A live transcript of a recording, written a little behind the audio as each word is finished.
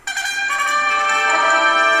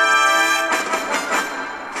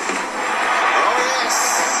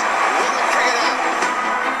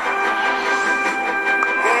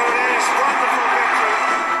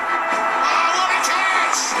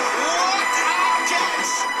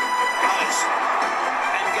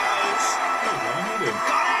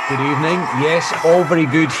Good evening. Yes, all very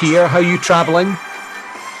good here. How are you travelling?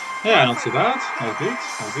 Yeah, not too bad. All good.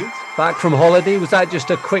 All good. Back from holiday? Was that just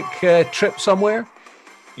a quick trip somewhere?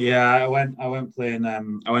 Yeah, I went playing.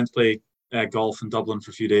 I went to play golf in Dublin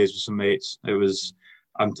for a few days with some mates. It was.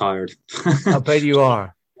 I'm tired. I bet you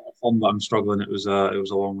are. Fun, but I'm struggling. It was a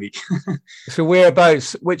long week. So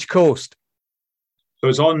whereabouts? Which coast? So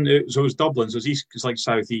it was Dublin. So it's east. It's like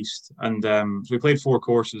southeast, and so we played four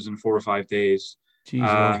courses in 4 or 5 days. Jeez,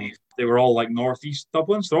 oh. They were all like northeast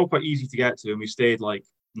Dublin, so they're all quite easy to get to, and we stayed like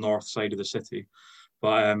north side of the city.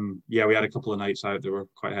 But yeah, we had a couple of nights out that were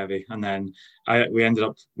quite heavy, and then we ended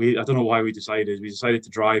up I don't know why we decided to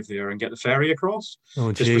drive there and get the ferry across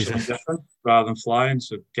Oh, just for something Jesus. different rather than flying.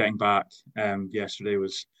 So getting back yesterday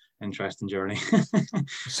was an interesting journey.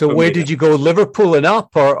 So But where made it. did you go? Liverpool and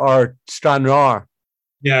up or Stranraer?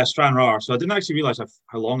 Yeah, Stranraer. So I didn't actually realize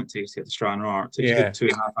how long it takes to get to Stranraer. It takes a Yeah. good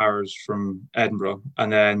 2.5 hours from Edinburgh,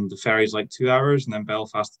 and then the ferry's like 2 hours, and then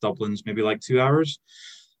Belfast to Dublin's maybe like 2 hours.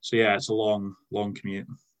 So yeah, it's a long commute.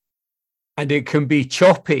 And it can be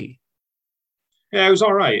choppy. Yeah, it was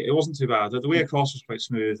all right. It wasn't too bad. The way across was quite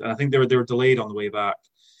smooth, and I think they were delayed on the way back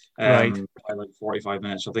Right. by like 45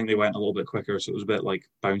 minutes. I think they went a little bit quicker, so it was a bit like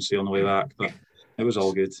bouncy on the way back, but it was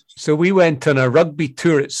all good. So we went on a rugby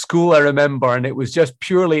tour at school, I remember, and it was just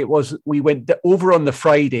purely, we went over on the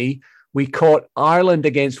Friday. We caught Ireland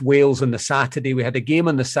against Wales on the Saturday. We had a game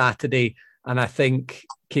on the Saturday, and I think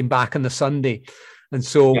came back on the Sunday. And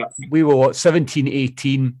so Yeah, we were 17,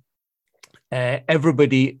 18.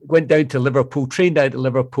 Everybody went down to Liverpool, trained out to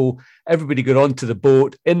Liverpool. Everybody got onto the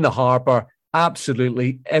boat in the harbour.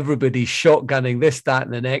 Absolutely, everybody shotgunning this, that,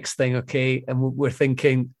 and the next thing. Okay, and we're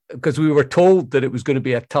thinking because we were told that it was going to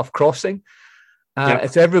be a tough crossing. yeah.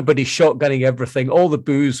 It's everybody shotgunning everything. All the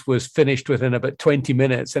booze was finished within about 20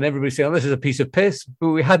 minutes, and everybody saying, oh, this is a piece of piss. But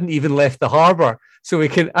we hadn't even left the harbour. So we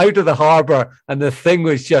came out of the harbour, and the thing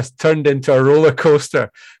was just turned into a roller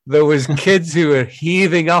coaster. There was kids who were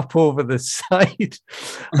heaving up over the side.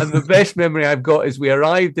 And the best memory I've got is we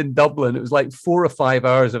arrived in Dublin. It was like 4 or 5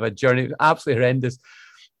 hours of a journey. It was absolutely horrendous.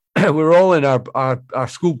 We were all in our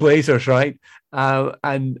school blazers, right?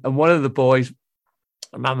 And one of the boys,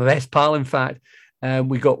 my best pal, in fact,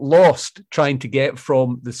 we got lost trying to get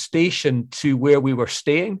from the station to where we were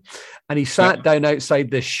staying. And he sat down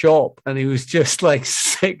outside this shop and he was just like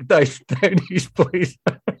sick down his place.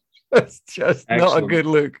 It's just not a Excellent. good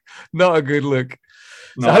look. Not a good look.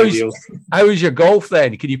 So Not ideal. how was your golf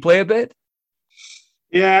then? Can you play a bit?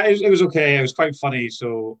 Yeah, it was okay. It was quite funny.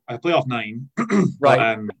 So I play off nine, but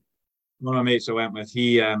Right. one of my mates I went with,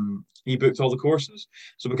 he booked all the courses.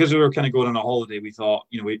 So because we were kind of going on a holiday, we thought,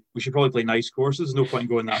 we should probably play nice courses. There's no point in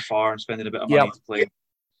going that far and spending a bit of Yep. money to play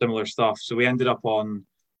similar stuff. So we ended up on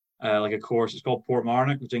like a course. It's called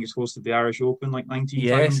Portmarnock, which I think it's hosted the Irish Open like 19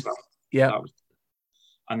 Yes. times. Yep. That was,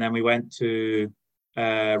 and then we went to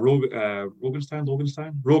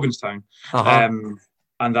Roganstown, Uh-huh. um,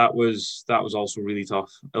 and that was also really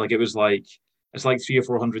tough. Like it was like it's like 300 or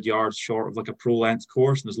 400 yards short of like a pro length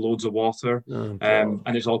course, and there's loads of water, Oh, God.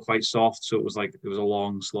 and it's all quite soft, so it was a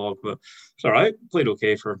long slog, but it's all right. Played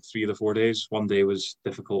okay for 3 of the 4 days. One day was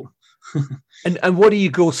difficult. And what do you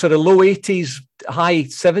go sort of low 80s, high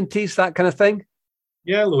 70s, that kind of thing?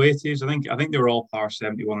 Yeah, low 80s. I think they were all par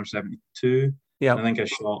 71 or 72. Yeah. I think I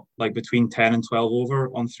shot like between 10 and 12 over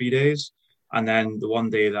on 3 days. And then the one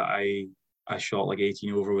day that I shot like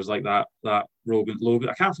 18 over was like that Logan,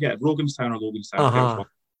 I can't forget Roganstown or Loganstown, I forget which Uh-huh. one.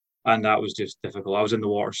 And that was just difficult. I was in the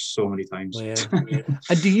water so many times. Well, yeah.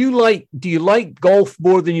 And do you like golf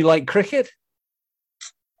more than you like cricket?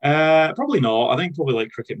 Probably not. I think probably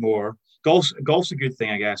like cricket more. Golf's a good thing,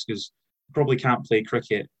 I guess, because you probably can't play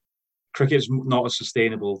cricket. Cricket's not as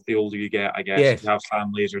sustainable the older you get, I guess, if Yes. you have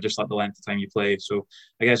families or just like the length of time you play. So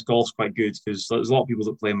I guess golf's quite good because there's a lot of people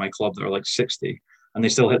that play in my club that are like 60 and they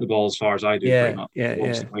still hit the ball as far as I do, pretty Yeah, much. yeah, yeah.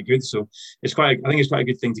 Obviously quite good. So I think it's quite a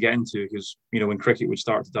good thing to get into because, when cricket would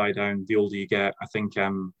start to die down, the older you get, I think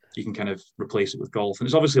you can kind of replace it with golf. And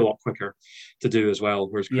it's obviously a lot quicker to do as well,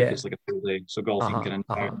 whereas Yeah. cricket's like a full day. So golf, you can Uh-huh. kind of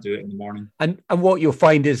out Uh-huh. and do it in the morning. And what you'll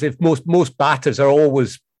find is if most batters are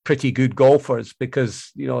always pretty good golfers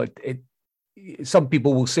because some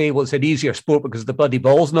people will say, well, it's an easier sport because the bloody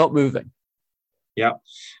ball's not moving. Yeah,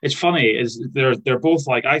 it's funny. Is they're both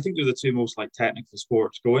like I think they're the two most like technical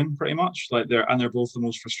sports going pretty much. Like they're both the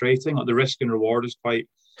most frustrating. Like the risk and reward is quite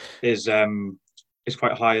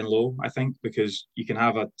high and low. I think because you can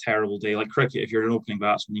have a terrible day like cricket. If you're an opening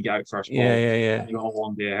batsman, you get out first Yeah, ball. yeah, yeah. You've got a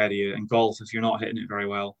long day ahead of you. And golf, if you're not hitting it very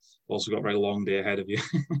well, you've also got a very long day ahead of you.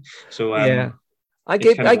 So Yeah. I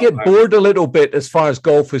get bored a little bit as far as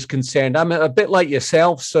golf is concerned. I'm a bit like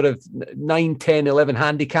yourself, sort of 9, 10, 11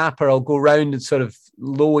 handicapper. I'll go around in sort of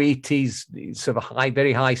low 80s, sort of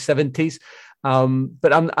very high 70s.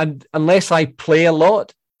 But I'm unless I play a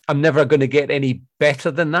lot, I'm never going to get any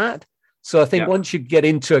better than that. So I think once you get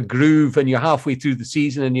into a groove and you're halfway through the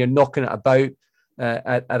season and you're knocking it about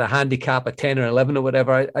at a handicap, a 10 or 11 or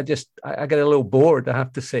whatever, I get a little bored, I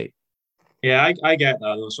have to say. Yeah, I get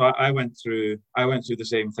that though. So I went through the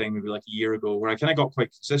same thing maybe like a year ago where I kind of got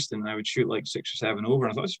quite consistent and I would shoot like 6 or 7 over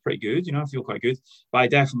and I thought this is pretty good, I feel quite good. But I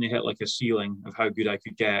definitely hit like a ceiling of how good I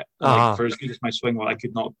could get. Like for as good as my swing was, I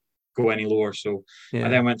could not go any lower. So I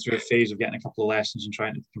then went through a phase of getting a couple of lessons and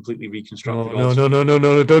trying to completely reconstruct. No,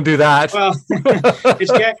 don't do that. Well,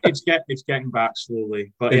 it's getting back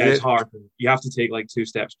slowly, but it's hard. You have to take like 2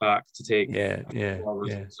 steps back to take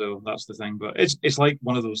forward. So that's the thing. But it's like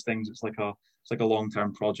one of those things. It's like a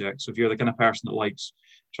long-term project. So if you're the kind of person that likes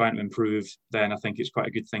trying to improve, then I think it's quite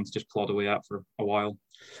a good thing to just plod away at for a while.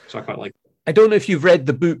 So I quite like it. I don't know if you've read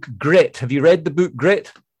the book Grit. Have you read the book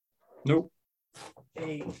Grit? Nope.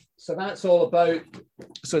 So that's all about.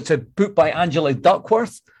 So it's a book by Angela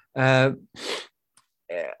Duckworth. Quite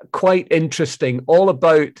interesting. All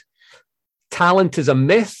about talent is a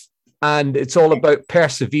myth, and it's all about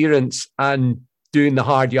perseverance and doing the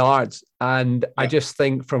hard yards. And I just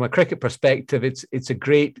think, from a cricket perspective, it's a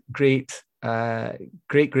great read.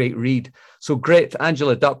 So Grit,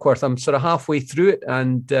 Angela Duckworth. I'm sort of halfway through it,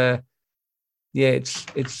 and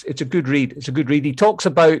it's a good read. It's a good read. She talks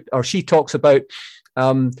about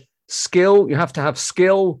skill. You have to have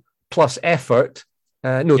skill plus effort.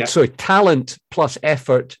 Talent plus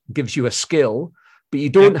effort gives you a skill, but you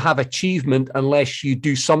don't have achievement unless you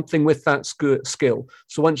do something with that skill.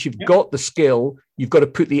 So once you've got the skill, you've got to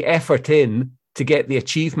put the effort in to get the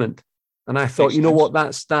achievement. And I thought, you know what,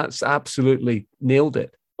 that's absolutely nailed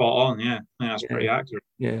it. Spot on, yeah. That's pretty accurate.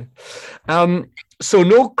 Yeah. So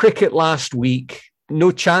no cricket last week.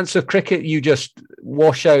 No chance of cricket. You just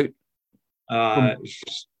wash out. It was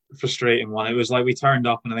just a frustrating one. It was like we turned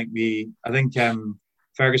up, and I think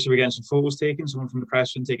Ferguson were getting some photos taken. Someone from the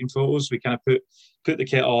press room taking photos. We kind of put the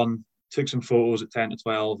kit on, took some photos at 10 to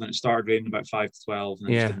 12, and it started raining about 5 to 12.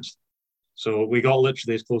 And so we got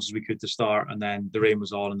literally as close as we could to start, and then the rain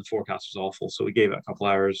was on and the forecast was awful. So we gave it a couple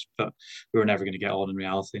hours, but we were never going to get on in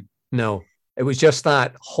reality. No, it was just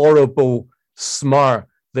that horrible smur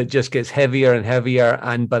that just gets heavier and heavier,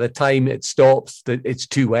 and by the time it stops, it's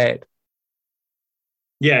too wet.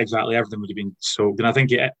 Yeah, exactly. Everything would have been soaked. And I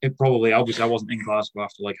think it probably, obviously I wasn't in Glasgow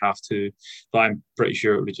after like 2:30, but I'm pretty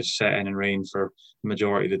sure it would have just set in and rained for the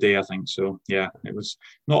majority of the day, I think. So yeah, it was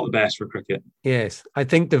not the best for cricket. Yes. I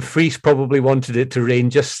think the Fries probably wanted it to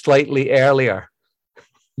rain just slightly earlier.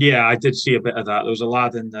 Yeah, I did see a bit of that. There was a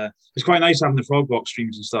lad it's quite nice having the Frog Box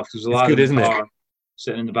streams and stuff. There's a lad in the car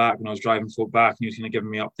sitting in the back when I was driving folk back, and he was kind of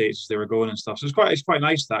giving me updates as they were going and stuff. So it's quite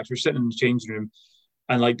nice that we're sitting in the changing room.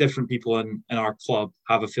 And like different people in our club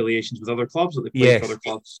have affiliations with other clubs, that they play for other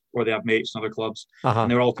clubs, or they have mates in other clubs,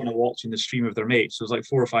 and they're all kind of watching the stream of their mates. So there's like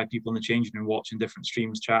 4 or 5 people in the changing room watching different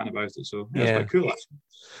streams, chatting about it. So it's quite cool. Actually.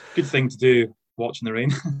 Good thing to do, watching the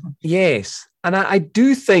rain. Yes, and I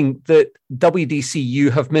do think that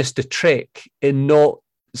WDCU have missed a trick in not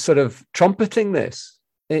sort of trumpeting this.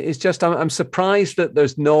 It's just, I'm surprised that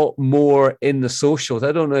there's not more in the socials.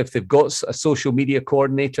 I don't know if they've got a social media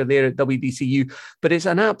coordinator there at WDCU, but it's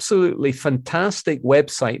an absolutely fantastic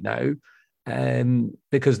website now.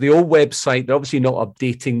 Because the old website, they're obviously not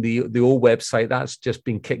updating the old website. That's just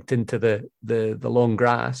been kicked into the long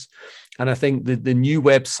grass. And I think the new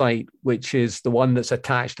website, which is the one that's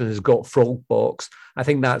attached and has got Frogbox, I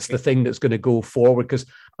think that's the thing that's going to go forward, because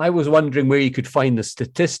I was wondering where you could find the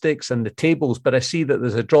statistics and the tables, but I see that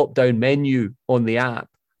there's a drop-down menu on the app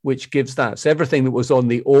which gives that. So everything that was on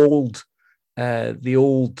the old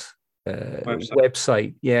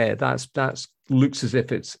website, yeah, that's looks as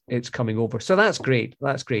if it's coming over. So that's great.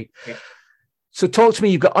 That's great. Yeah. So talk to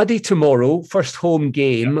me. You've got Uddy tomorrow, first home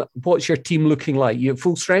game. Yeah. What's your team looking like? You at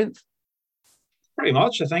full strength? Pretty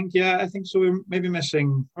much, I think. Yeah, I think so. We're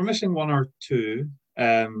missing 1 or 2,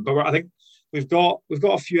 but I think we've got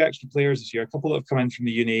a few extra players this year. A couple that have come in from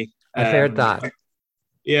the uni. I heard that.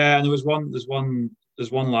 Yeah, and there's one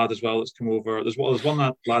lad as well that's come over. There's one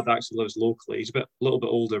lad that actually lives locally. He's a little bit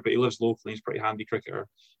older, but he lives locally. He's a pretty handy cricketer.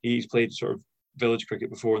 He's played sort of village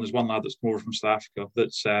cricket before, and there's one lad that's come over from South Africa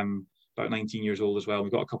that's about 19 years old as well.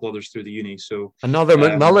 We've got a couple others through the uni. So another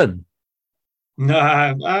McMullen.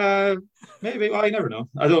 Nah, maybe. Well, you never know.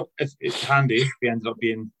 I don't. It's handy if he ended up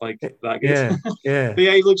being like that good. Yeah. But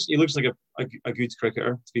yeah, he looks like a good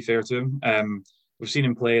cricketer. To be fair to him, we've seen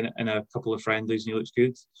him play in a couple of friendlies, and he looks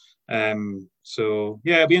good. So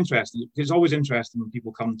yeah, it'll be interesting. It's always interesting when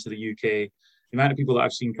people come to the UK. The amount of people that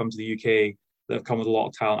I've seen come to the UK that have come with a lot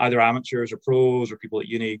of talent, either amateurs or pros or people at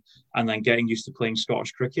uni, and then getting used to playing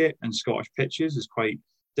Scottish cricket and Scottish pitches is quite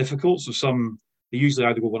difficult. So they usually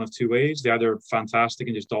either go one of two ways. They're either fantastic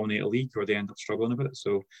and just dominate a league, or they end up struggling a bit. So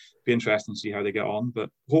it'll be interesting to see how they get on. But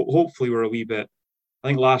hopefully we're a wee bit. I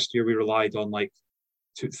think last year we relied on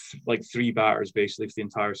three batters basically for the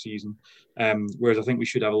entire season, whereas I think we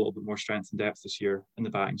should have a little bit more strength and depth this year in the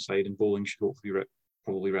batting side, and bowling should hopefully be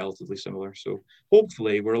probably relatively similar. So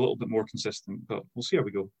hopefully we're a little bit more consistent, but we'll see how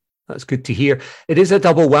we go. That's good to hear. It is a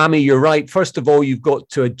double whammy. You're right. First of all, you've got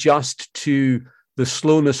to adjust to the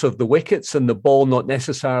slowness of the wickets and the ball not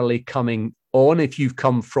necessarily coming on if you've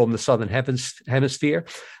come from the Southern Hemisphere.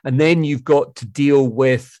 And then you've got to deal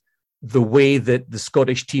with the way that the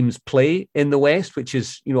Scottish teams play in the West, which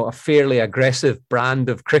is, a fairly aggressive brand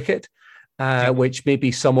of cricket, which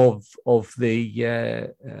maybe some of the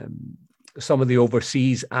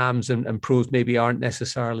overseas AMs and pros maybe aren't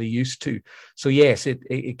necessarily used to. So yes,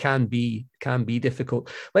 it can be difficult.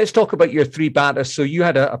 Let's talk about your three batters. So you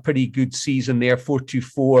had a pretty good season there,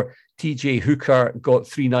 424. TJ Hooker got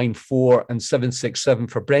 394 and 767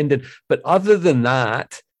 for Brendan. But other than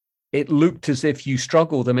that, it looked as if you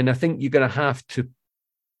struggled. I mean, I think you're going to have to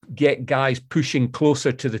get guys pushing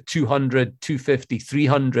closer to the 200, 250,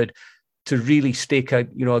 300 to really stake a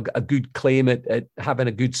good claim at having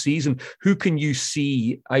a good season. Who can you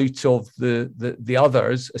see out of the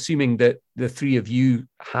others, assuming that the three of you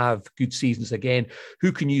have good seasons again,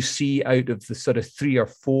 who can you see out of the sort of three or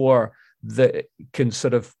four that can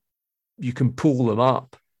you can pull them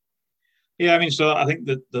up? Yeah, I mean, so I think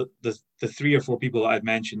that the three or four people that I'd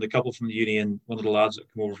mentioned, a couple from the uni and one of the lads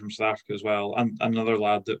that come over from South Africa as well, and another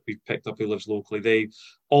lad that we picked up who lives locally,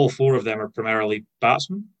 all four of them are primarily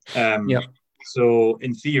batsmen. So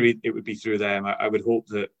in theory, it would be through them. I would hope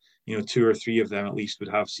that, two or three of them at least would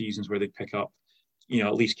have seasons where they pick up,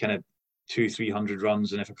 at least kind of 200-300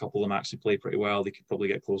 runs. And if a couple of them actually play pretty well, they could probably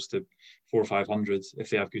get close to 400 or 500 if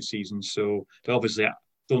they have good seasons. So, but obviously,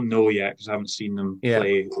 don't know yet because I haven't seen them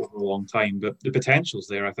play over a long time, but the potential's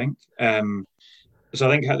there, I think. So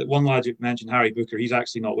I think one lad you mentioned, Harry Booker, he's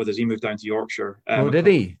actually not with us. He moved down to Yorkshire. Did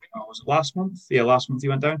he? Was it last month? Yeah, last month he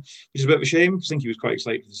went down, which is a bit of a shame because I think he was quite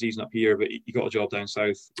excited for the season up here, but he got a job down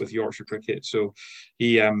south with Yorkshire Cricket. So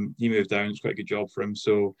he moved down. It's quite a good job for him.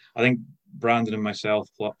 So I think Brandon and myself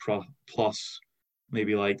plus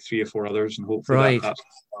maybe like three or four others, and hopefully that's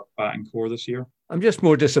our batting core this year. I'm just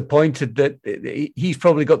more disappointed that he's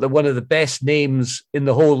probably got one of the best names in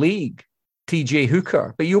the whole league, TJ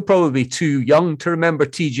Hooker. But you're probably too young to remember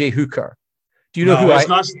TJ Hooker. Do you know who?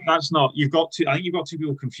 That's not. You've got two. I think you've got two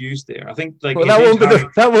people confused there. I think that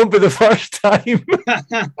won't be the first time.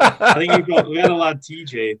 I think we had a lad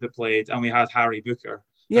TJ that played, and we had Harry Booker.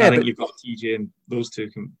 Yeah, I think you've got TJ, and those two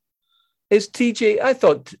can. Is TJ? I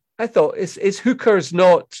thought is Hooker's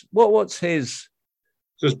not what's his?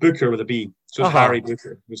 So it's Booker with a B. So it's Harry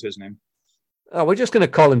Booker was his name. Oh, we're just going to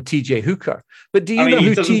call him TJ Hooker. But do you know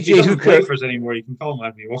who TJ Hooker? He doesn't play for us anymore. You can call him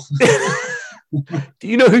whatever you want. Do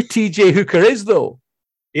you know who TJ Hooker is, though?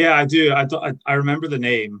 Yeah, I do. I remember the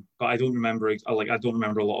name, but I don't remember. I don't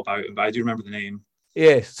remember a lot about him, but I do remember the name.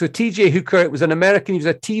 Yes. So TJ Hooker, it was an American. He was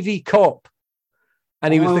a TV cop.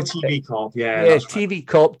 And he was the TV cop, yeah, TV right.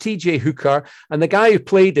 Cop, TJ Hooker, and the guy who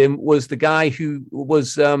played him was the guy who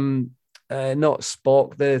was not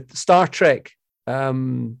Spock, the Star Trek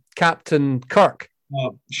Captain Kirk.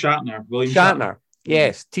 Shatner, William Shatner.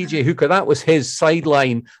 Yes, TJ Hooker. That was his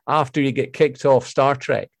sideline after he get kicked off Star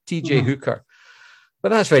Trek. TJ Hooker. But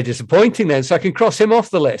that's very disappointing then. So I can cross him off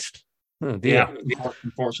the list. Oh dear. Yeah,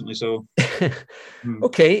 unfortunately so.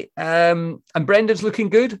 Okay, and Brendan's looking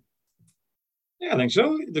good. Yeah, I think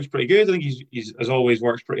so. He looks pretty good. I think he's as always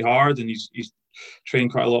works pretty hard, and he's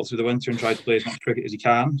trained quite a lot through the winter and tried to play as much cricket as he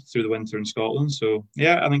can through the winter in Scotland. So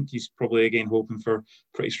yeah, I think he's probably again hoping for a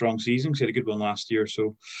pretty strong season because he had a good one last year.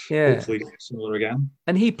 So hopefully similar again.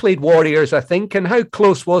 And he played Warriors, I think. And how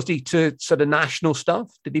close was he to sort of national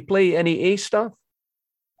stuff? Did he play any A stuff?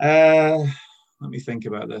 Let me think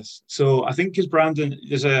about this. So I think because Brandon,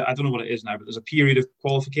 I don't know what it is now, but there's a period of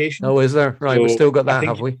qualification. Oh, is there? Right, so we've still got that,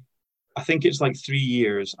 have we? I think it's like 3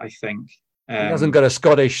 years, I think. He hasn't got a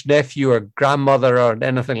Scottish nephew or grandmother or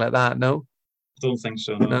anything like that, no? I don't think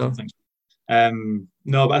so, no. I don't think so.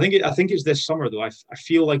 No, but I think it's this summer, though. I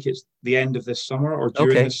feel like it's the end of this summer or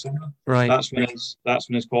during this summer. Right. That's when his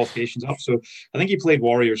qualification's up. So I think he played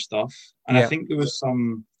Warrior stuff. And I think there was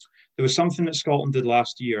there was something that Scotland did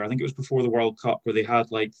last year. I think it was before the World Cup, where they had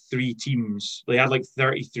like 3 teams. They had like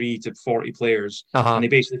 33 to 40 players, and they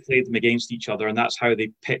basically played them against each other. And that's how they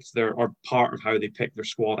picked or part of how they picked their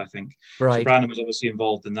squad, I think. Right. So Brandon was obviously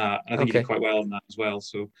involved in that. And I think he did quite well in that as well.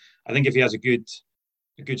 So I think if he has a good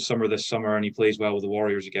summer this summer and he plays well with the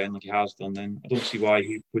Warriors again, like he has done, then I don't see why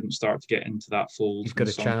he wouldn't start to get into that fold. He's got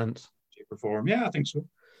a chance. Shape or form. Yeah, I think so.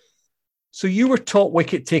 So you were top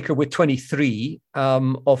wicket taker with 23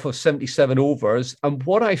 off of 77 overs. And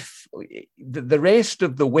the rest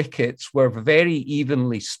of the wickets were very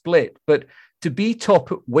evenly split. But to be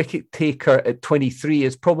top wicket taker at 23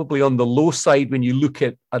 is probably on the low side when you look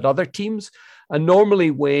at other teams. And normally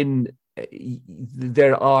when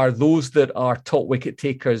there are those that are top wicket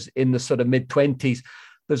takers in the sort of mid-20s,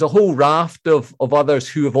 there's a whole raft of others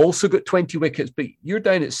who have also got 20 wickets, but you're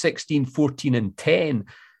down at 16, 14 and 10.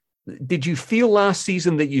 Did you feel last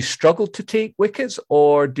season that you struggled to take wickets,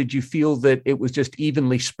 or did you feel that it was just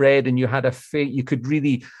evenly spread and you had you could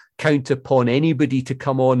really count upon anybody to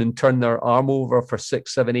come on and turn their arm over for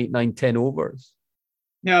 6, 7, 8, 9, 10 overs?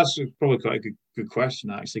 Yeah, that's probably quite a good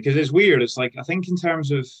question, actually, because it's weird. It's like, I think in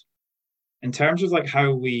terms of like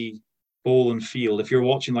how we bowl and field, if you're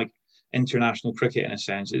watching like international cricket in a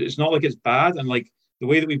sense, it's not like it's bad, and like the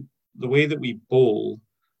way that we bowl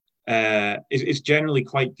is generally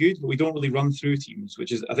quite good, but we don't really run through teams,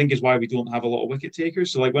 which is, I think, is why we don't have a lot of wicket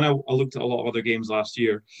takers. So like when I looked at a lot of other games last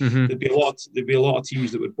year, there'd be a lot of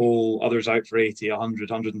teams that would bowl others out for 80, 100,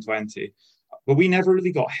 120, but we never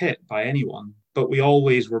really got hit by anyone. But we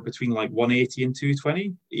always were between like 180 and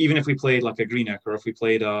 220, even if we played like a Greenock or if we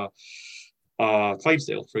played a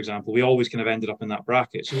Clydesdale, for example. We always kind of ended up in that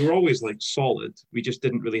bracket, so we were always like solid. We just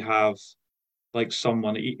didn't really have like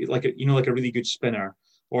someone like a really good spinner,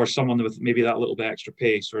 or someone with maybe that little bit extra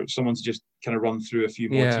pace, or someone to just kind of run through a few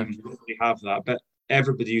more teams. We don't really have that, but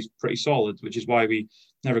everybody's pretty solid, which is why we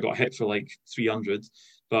never got hit for like 300,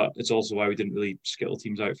 but it's also why we didn't really skittle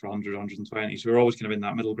teams out for 100, 120. So we're always kind of in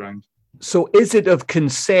that middle ground. So is it of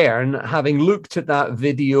concern, having looked at that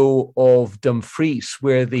video of Dumfries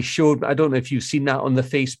where they showed, I don't know if you've seen that on the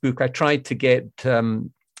Facebook, I tried to get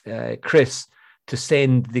Chris to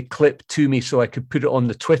send the clip to me so I could put it on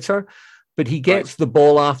the Twitter, but he gets the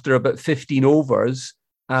ball after about 15 overs,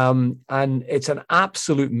 and it's an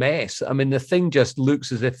absolute mess. I mean, the thing just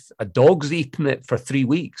looks as if a dog's eaten it for 3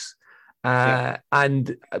 weeks.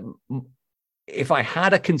 And if I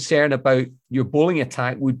had a concern about your bowling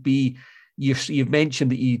attack, would be you've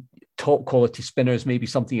mentioned that top quality spinners may be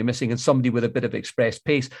something you're missing, and somebody with a bit of express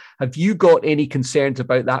pace. Have you got any concerns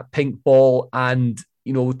about that pink ball and,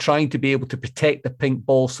 you know, trying to be able to protect the pink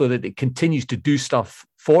ball so that it continues to do stuff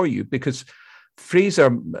for you? Because Fraser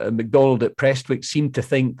McDonald at Prestwick seemed to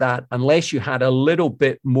think that unless you had a little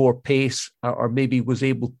bit more pace or maybe was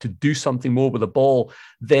able to do something more with the ball,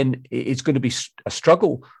 then it's going to be a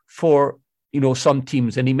struggle for, you know, some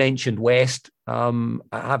teams. And he mentioned West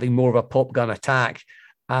having more of a pop gun attack.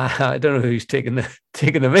 I don't know who's taking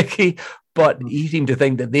the mickey, but he seemed to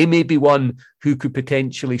think that they may be one who could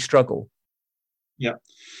potentially struggle. Yeah,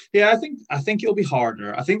 I think it'll be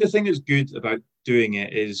harder. I think the thing that's good about doing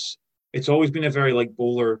it is it's always been a very like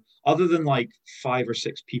bowler, other than like 5 or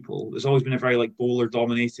 6 people, there's always been a very like bowler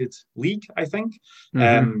dominated league, I think.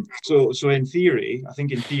 So in theory,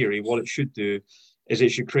 what it should do is it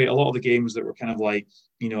should create a lot of the games that were kind of like,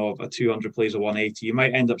 you know, a 200 plays a 180. You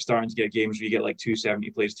might end up starting to get games where you get like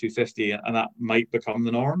 270 plays 250, and that might become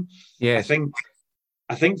the norm. Yeah,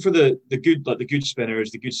 I think for the good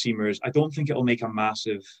spinners, the good seamers, I don't think it'll make a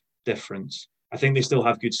massive difference. I think they still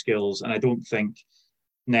have good skills, and I don't think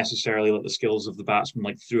necessarily that the skills of the batsmen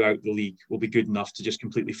like throughout the league will be good enough to just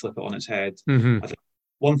completely flip it on its head. I think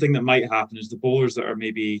one thing that might happen is the bowlers that are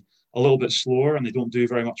maybe a little bit slower and they don't do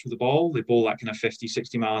very much with the ball, they bowl that kind of 50,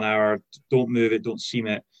 60 mile an hour, don't move it, don't seam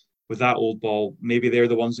it with that old ball. Maybe they're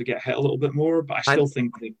the ones that get hit a little bit more, but I still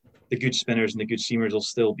think the good spinners and the good seamers will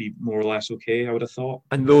still be more or less okay, I would have thought.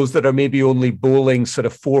 And those that are maybe only bowling sort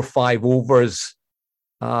of 4 or 5 overs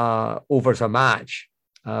a match,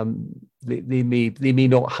 they may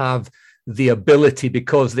not have the ability,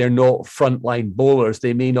 because they're not frontline bowlers,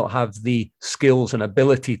 they may not have the skills and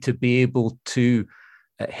ability to be able to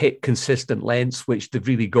hit consistent lengths, which they've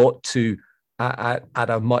really got to at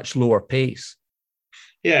a much lower pace.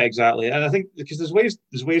 Yeah, exactly. And I think because there's ways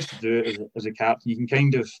to do it as a captain. You can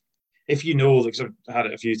kind of, if you know, like I've had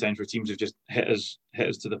it a few times where teams have just hit us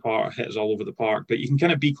to the park, hit us all over the park, but you can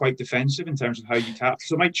kind of be quite defensive in terms of how you captain.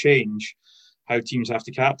 So it might change how teams have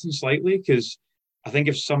to captain slightly, because I think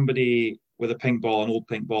if somebody with a pink ball, an old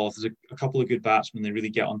pink ball, if there's a couple of good batsmen, they really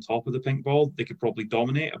get on top of the pink ball, they could probably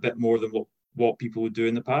dominate a bit more than what people would do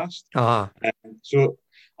in the past. So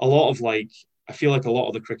a lot of I feel like a lot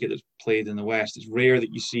of the cricket that's played in the West, it's rare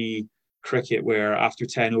that you see cricket where after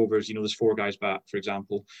 10 overs, there's 4 guys back, for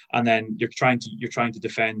example, and then you're trying to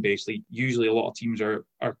defend. Basically, usually a lot of teams are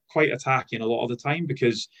quite attacking a lot of the time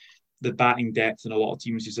because the batting depth in a lot of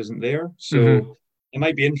teams just isn't there. So it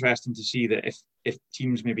might be interesting to see that if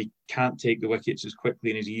teams maybe can't take the wickets as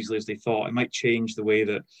quickly and as easily as they thought, it might change the way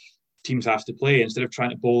that teams have to play. Instead of trying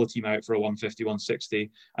to bowl a team out for a 150, 160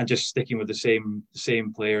 and just sticking with the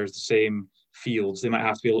same players, the same fields, they might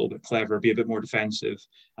have to be a little bit clever, be a bit more defensive,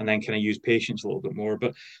 and then kind of use patience a little bit more.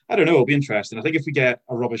 But I don't know, it'll be interesting. I think if we get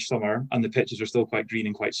a rubbish summer and the pitches are still quite green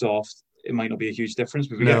and quite soft, it might not be a huge difference.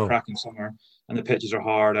 But if we get a cracking summer and the pitches are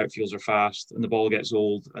hard, outfields are fast, and the ball gets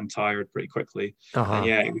old and tired pretty quickly,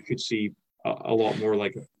 then we could see a lot more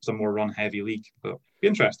like some more run-heavy league. But it'll be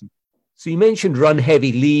interesting. So you mentioned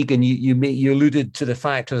run-heavy league, and you alluded to the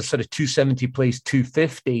fact of a sort of 270 plays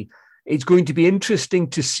 250. It's going to be interesting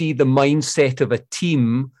to see the mindset of a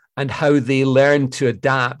team and how they learn to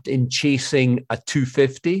adapt in chasing a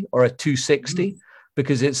 250 or a 260,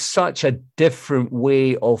 because it's such a different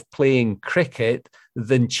way of playing cricket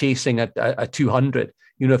than chasing a 200.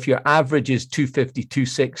 If your average is 250,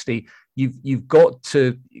 260, you've got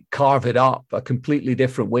to carve it up a completely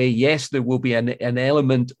different way. Yes, there will be an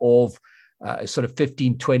element of sort of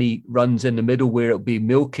 15, 20 runs in the middle where it'll be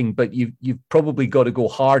milking, but you've probably got to go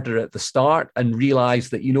harder at the start and realize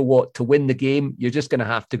that, to win the game, you're just going to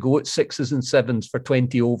have to go at 6s and 7s for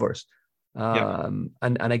 20 overs. And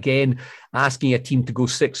again, asking a team to go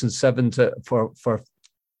 6 and 7s for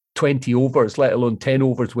 20 overs, let alone 10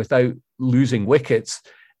 overs without losing wickets,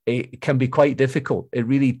 it can be quite difficult. It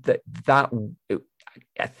really,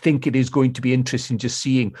 I think it is going to be interesting just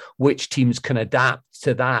seeing which teams can adapt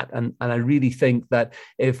to that. And I really think that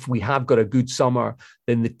if we have got a good summer,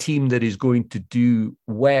 then the team that is going to do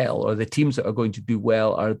well, or the teams that are going to do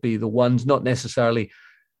well, are the ones not necessarily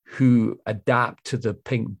who adapt to the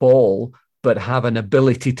pink ball, but have an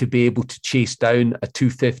ability to be able to chase down a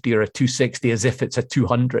 250 or a 260 as if it's a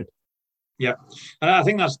 200. Yeah, and I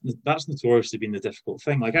think that's notoriously been the difficult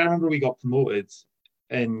thing. Like, I remember we got promoted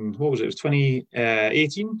in, what was it? It was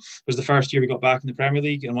 2018 was the first year we got back in the Premier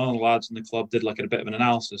League, and one of the lads in the club did like a bit of an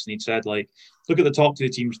analysis, and he'd said, like, look at the top 2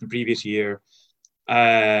 teams from the previous year,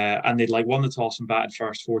 and they'd like won the toss and batted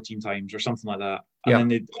first 14 times or something like that, and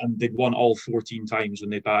then they'd won all 14 times when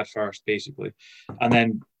they batted first, basically, and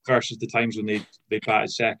then versus the times when they batted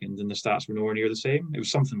second, and the stats were nowhere near the same. It was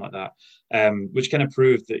something like that, which kind of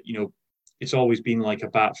proved that it's always been like a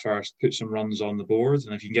bat first, put some runs on the board,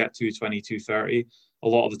 and if you can get 220, 230, a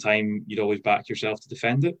lot of the time you'd always back yourself to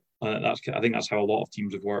defend it. I think that's how a lot of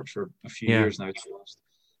teams have worked for a few years now.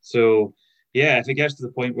 So yeah, if it gets to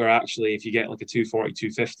the point where actually if you get like a 240,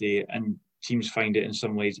 250, and teams find it in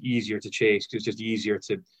some ways easier to chase because it's just easier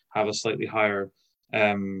to have a slightly higher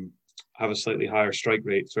strike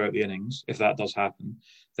rate throughout the innings, if that does happen,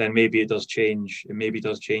 then maybe it does change. It maybe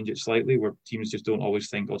does change it slightly, where teams just don't always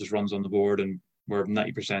think, just runs on the board and we're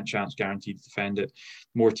 90% chance guaranteed to defend it.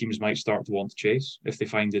 More teams might start to want to chase if they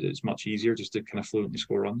find it's much easier just to kind of fluently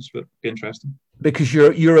score runs. But it'd be interesting. Because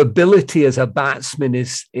your ability as a batsman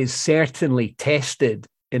is certainly tested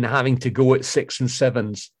in having to go at 6 and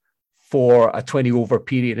 7s for a 20 over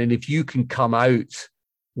period. And if you can come out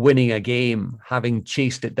winning a game, having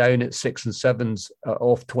chased it down at 6 and 7s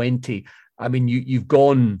off 20, I mean, you've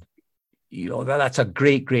gone, that's a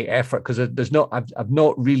great effort, because I've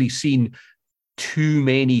not really seen too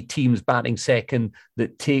many teams batting second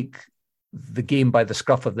that take the game by the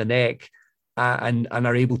scruff of the neck and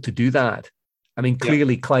are able to do that. I mean,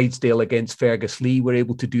 clearly Clydesdale against Fergus Lee were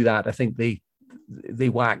able to do that. I think they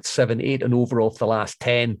whacked 7, 8 and over off the last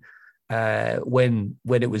 10 when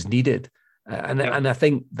it was needed. And I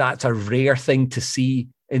think that's a rare thing to see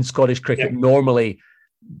in Scottish cricket. Normally,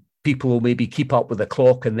 people will maybe keep up with the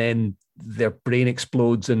clock and then their brain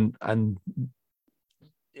explodes, and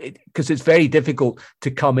because it's very difficult to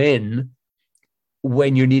come in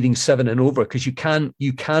when you're needing 7 and over, because you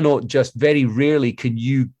cannot just, very rarely can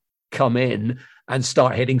you come in and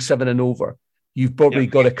start hitting 7 and over. You've probably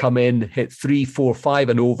got to come in, hit 3, 4, 5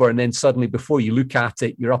 and over, and then suddenly before you look at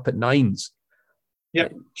it, you're up at 9s. Yeah,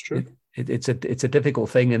 it's true. It's a difficult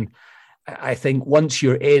thing, and I think once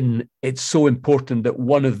you're in, it's so important that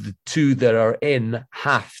one of the 2 that are in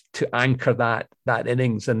have to anchor that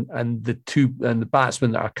innings, and the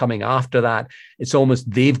batsmen that are coming after that, it's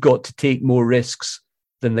almost they've got to take more risks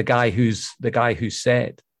than the guy who's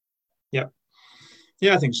set. Yeah,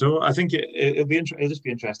 Yeah, I think so. I think it'll be it'll just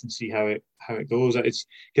be interesting to see how it goes. It's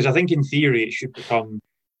because I think in theory it should become.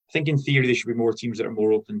 I think in theory there should be more teams that are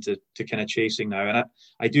more open to kind of chasing now, and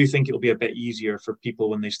I do think it'll be a bit easier for people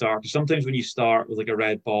when they start. Because sometimes when you start with like a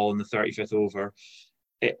red ball in the 35th over,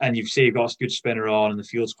 and you've say you've got a good spinner on and the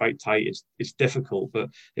field's quite tight, it's difficult. But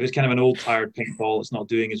if it's kind of an old tired pink ball that's not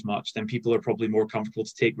doing as much, then people are probably more comfortable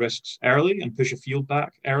to take risks early and push a field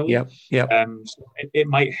back early. Yeah. So it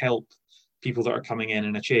might help people that are coming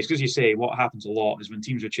in a chase. Because you say what happens a lot is when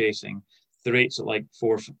teams are chasing, the rate's at like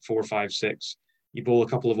 4, 5, 6. You bowl a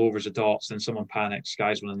couple of overs of dots, then someone panics,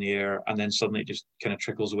 skies one in the air, and then suddenly it just kind of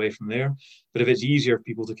trickles away from there. But if it's easier for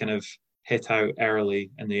people to kind of hit out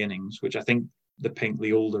early in the innings, which I think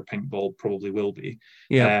the older pink ball probably will be.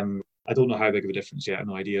 Yeah. I don't know how big of a difference yet, I have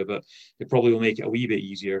no idea, but it probably will make it a wee bit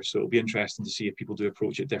easier. So it'll be interesting to see if people do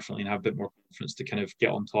approach it differently and have a bit more confidence to kind of get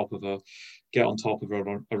on top of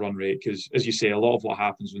a run rate. Because as you say, a lot of what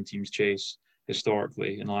happens when teams chase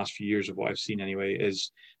historically in the last few years of what I've seen anyway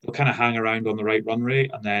is they'll kind of hang around on the right run rate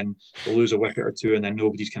and then they'll lose a wicket or two and then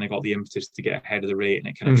nobody's kind of got the impetus to get ahead of the rate and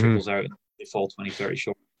it kind of trickles out and they fall 20-30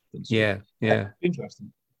 short. So, yeah.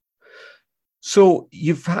 Interesting. So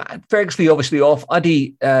you've had Ferguson obviously off.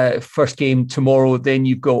 Uddy, first game tomorrow. Then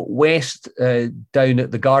you've got West down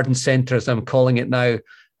at the Garden Centre, as I'm calling it now.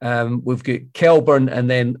 We've got Kelburn and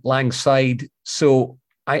then Langside. So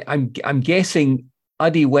I'm guessing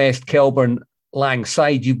Uddy, West, Kelburn,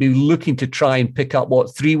 Langside. You'd be looking to try and pick up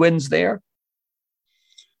 3 wins there.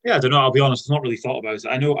 Yeah, I don't know. I'll be honest. I've not really thought about it.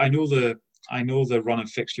 I know the run of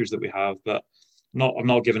fixtures that we have, but I'm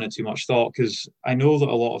not giving it too much thought because I know that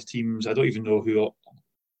a lot of teams. I don't even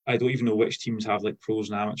know which teams have like pros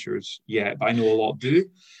and amateurs yet, but I know a lot do.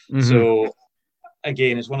 So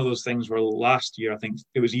again, it's one of those things where last year I think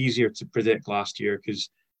it was easier to predict last year because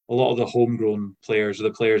a lot of the homegrown players or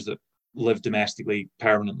the players that live domestically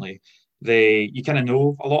permanently, you kind of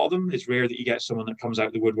know a lot of them. It's rare that you get someone that comes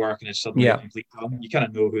out the woodwork and is suddenly a complete gun. You kind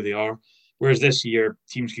of know who they are. Whereas this year,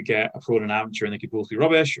 teams could get a pro and an amateur and they could both be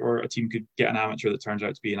rubbish, or a team could get an amateur that turns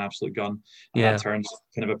out to be an absolute gun. And that turns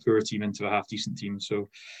kind of a poor team into a half-decent team. So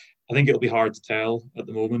I think it'll be hard to tell at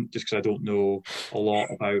the moment just because I don't know a lot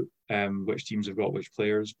about which teams have got which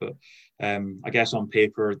players. But I guess on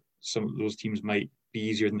paper, some of those teams might be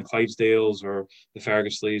easier than the Clydesdales or the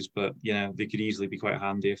Fergusleys, but they could easily be quite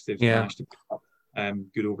handy if they've managed to pick up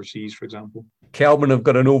good overseas, for example. Kelburn have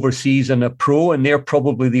got an overseas and a pro, and they're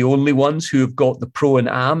probably the only ones who have got the pro and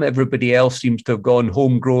am. Everybody else seems to have gone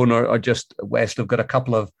homegrown or just West have got a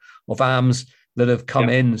couple of AMs that have come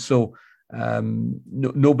in. So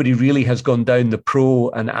nobody really has gone down the pro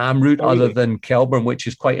and am route other than Kelburn, which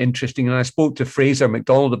is quite interesting. And I spoke to Fraser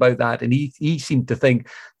McDonald about that, and he seemed to think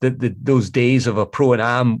that those days of a pro and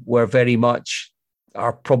am were very much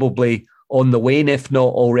are probably on the wane, if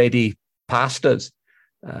not already past us.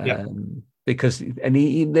 Because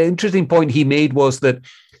the interesting point he made was that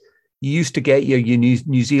you used to get your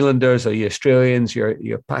New Zealanders or your Australians, your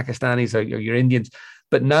Pakistanis or your Indians,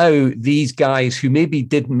 but now these guys who maybe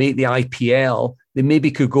didn't make the IPL, they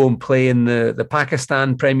maybe could go and play in the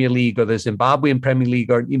Pakistan Premier League or the Zimbabwean Premier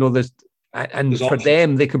League, or there's for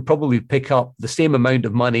them they could probably pick up the same amount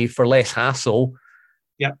of money for less hassle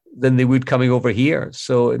than they would coming over here.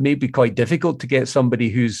 So it may be quite difficult to get somebody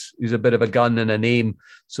who's a bit of a gun and a name.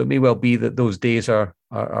 So it may well be that those days are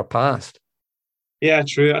past. Yeah,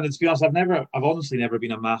 true. And to be honest, I've honestly never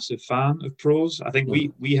been a massive fan of pros. I think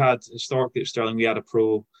we had historically at Stirling, we had a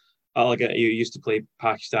pro. Who used to play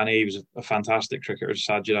Pakistani. He was a fantastic cricketer,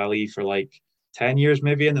 Sajid Ali, for like 10 years,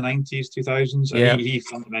 maybe in the 90s, 2000s. And he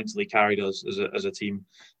fundamentally carried us as a team.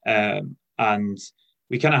 And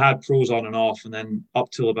we kind of had pros on and off, and then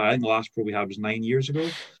up till about, I think the last pro we had was 9 years ago.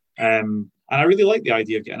 And I really like the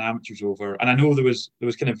idea of getting amateurs over. And I know there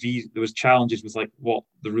was challenges with like what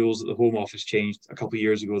the rules that the Home Office changed a couple of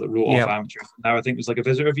years ago that wrote off amateurs. Now I think there's like a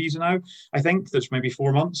visitor visa now. I think that's maybe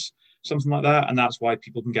 4 months, something like that, and that's why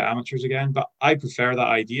people can get amateurs again. But I prefer that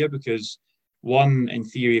idea because, one, in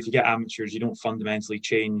theory, if you get amateurs, you don't fundamentally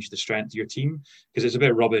change the strength of your team, because it's a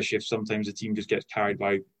bit rubbish if sometimes a team just gets carried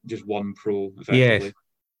by just one pro, effectively. Yes.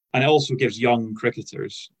 And it also gives young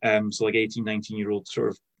cricketers, so like 18, 19-year-old sort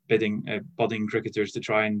of budding cricketers, to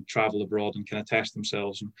try and travel abroad and kind of test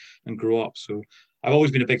themselves and grow up. So I've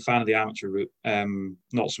always been a big fan of the amateur route,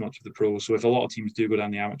 not so much of the pro. So if a lot of teams do go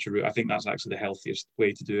down the amateur route, I think that's actually the healthiest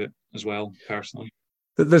way to do it as well, personally.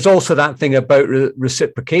 There's also that thing about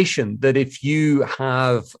reciprocation, that if you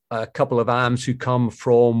have a couple of AMs who come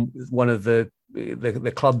from one of the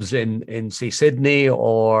the clubs in say Sydney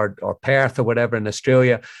or Perth or whatever in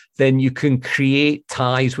Australia, then you can create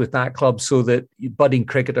ties with that club so that budding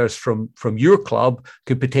cricketers from your club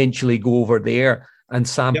could potentially go over there and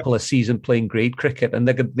sample a season playing grade cricket, and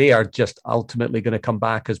they are just ultimately going to come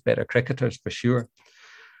back as better cricketers for sure.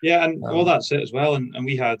 Yeah, and well, that's it as well. And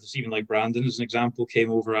we had even like Brandon, as an example, came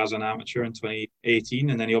over as an amateur in 2018,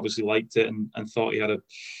 and then he obviously liked it and thought he had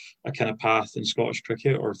a kind of path in Scottish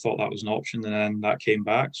cricket, or thought that was an option, and then that came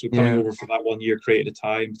back. So coming over for that 1 year created a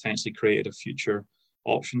tie and potentially created a future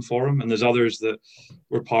option for him. And there's others that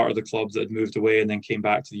were part of the club that had moved away and then came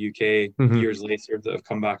back to the UK years later that have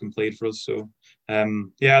come back and played for us. So I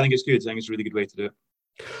think it's good. I think it's a really good way to do it.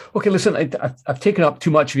 Okay, listen, I've taken up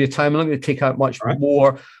too much of your time. I'm not going to take out much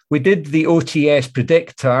more. We did the OTS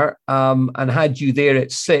predictor and had you there at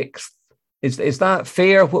 6th. Is that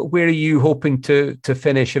fair? Where are you hoping to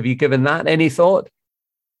finish? Have you given that any thought?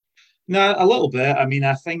 No, a little bit. I mean,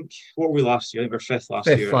 I think, what were we last year? I think we were 5th last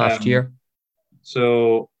year. 5th last year.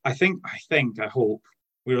 So I hope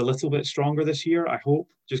we're a little bit stronger this year. I hope,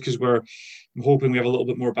 just because I'm hoping we have a little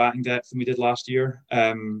bit more batting depth than we did last year.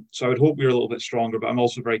 So I would hope we're a little bit stronger, but I'm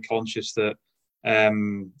also very conscious that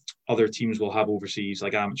other teams will have overseas,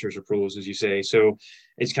 like amateurs or pros, as you say. So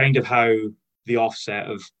it's kind of how the offset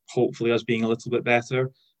of hopefully us being a little bit better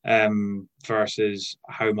versus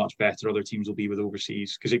how much better other teams will be with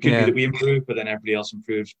overseas. Because it could be that we improve, but then everybody else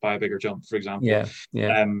improves by a bigger jump, for example.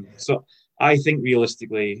 So I think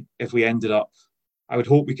realistically, if we ended up, I would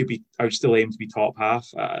still aim to be top half.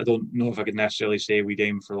 I don't know if I could necessarily say we'd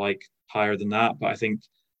aim for like higher than that, but I think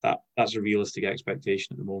that's a realistic expectation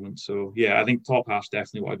at the moment. So I think top half's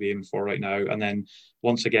definitely what I'd be aiming for right now. And then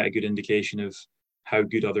once I get a good indication of how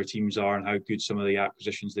good other teams are and how good some of the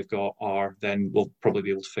acquisitions they've got are, then we'll probably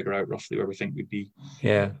be able to figure out roughly where we think we'd be.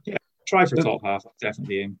 Try for top half,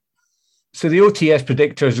 definitely aim. So the OTS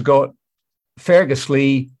predictors got Fergus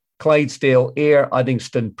Lee, Clydesdale, Ayr,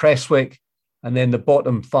 Uddingston, Prestwick, and then the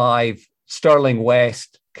bottom 5, Stirling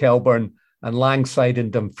West, Kelburn, and Langside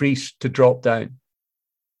and Dumfries to drop down.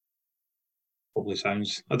 Probably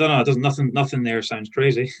sounds, I don't know, it doesn't, nothing there sounds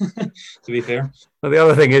crazy, to be fair. Well, the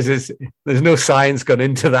other thing is there's no science gone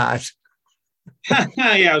into that.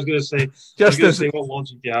 I was going to say, what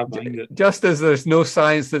logic do you have behind it? Just as there's no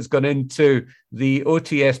science that's gone into the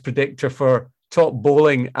OTS predictor for top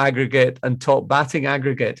bowling aggregate and top batting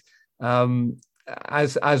aggregate,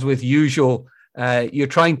 as with usual, you're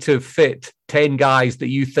trying to fit 10 guys that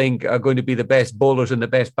you think are going to be the best bowlers and the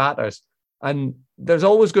best batters. And there's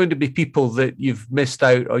always going to be people that you've missed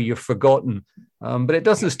out or you've forgotten. But it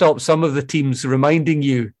doesn't stop some of the teams reminding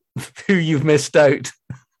you who you've missed out.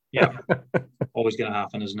 Yeah, always going to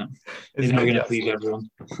happen, isn't it? They're not going to please everyone.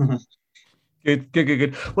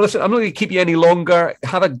 Good. Well, listen, I'm not going to keep you any longer.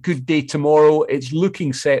 Have a good day tomorrow. It's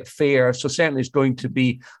looking set fair. So certainly it's going to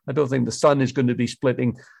be, I don't think the sun is going to be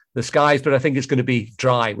splitting the skies, but I think it's going to be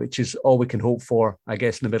dry, which is all we can hope for, I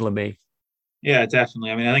guess, in the middle of May. Yeah,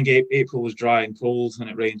 definitely. I mean, I think April was dry and cold and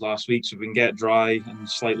it rained last week. So if we can get dry and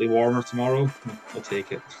slightly warmer tomorrow, we'll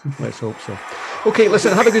take it. Let's hope so. Okay,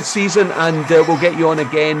 listen, have a good season and we'll get you on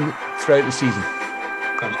again throughout the season.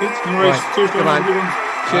 Sounds good. No worries. Right. Cheers, everyone.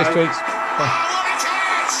 Cheers, Twigs. Bye.